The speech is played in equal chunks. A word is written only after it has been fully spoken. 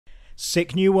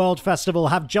Sick New World Festival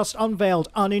have just unveiled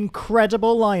an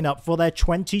incredible lineup for their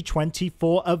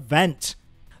 2024 event.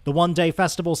 The one-day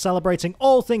festival celebrating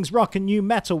all things rock and new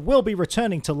metal will be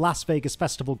returning to Las Vegas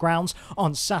Festival grounds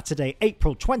on Saturday,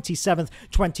 April 27th,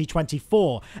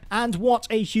 2024. And what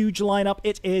a huge lineup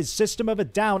it is. System of a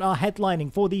Down are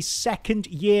headlining for the second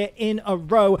year in a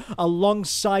row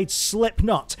alongside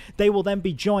Slipknot. They will then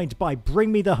be joined by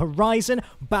Bring Me the Horizon,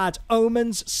 Bad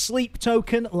Omens, Sleep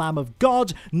Token, Lamb of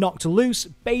God, Knocked Loose,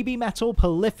 Babymetal,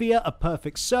 Polyphia, A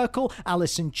Perfect Circle,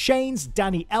 Alice in Chains,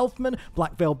 Danny Elfman,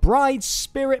 Black Veil Brides,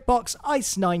 Spirit Box,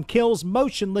 Ice Nine Kills,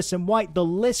 Motionless In White. The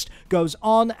list goes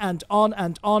on and on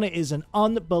and on. It is an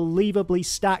unbelievably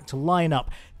stacked lineup.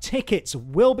 Tickets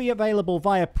will be available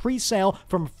via pre-sale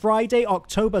from Friday,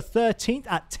 October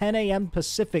 13th at 10 a.m.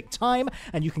 Pacific time,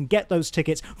 and you can get those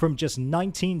tickets from just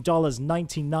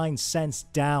 $19.99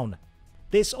 down.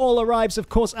 This all arrives, of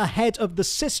course, ahead of the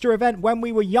sister event When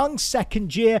We Were Young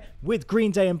second year, with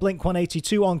Green Day and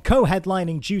Blink-182 on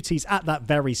co-headlining duties at that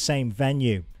very same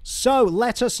venue. So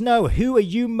let us know, who are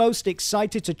you most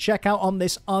excited to check out on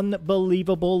this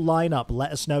unbelievable lineup?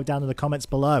 Let us know down in the comments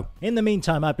below. In the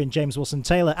meantime, I've been James Wilson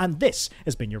Taylor, and this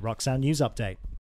has been your Rock Sound News Update.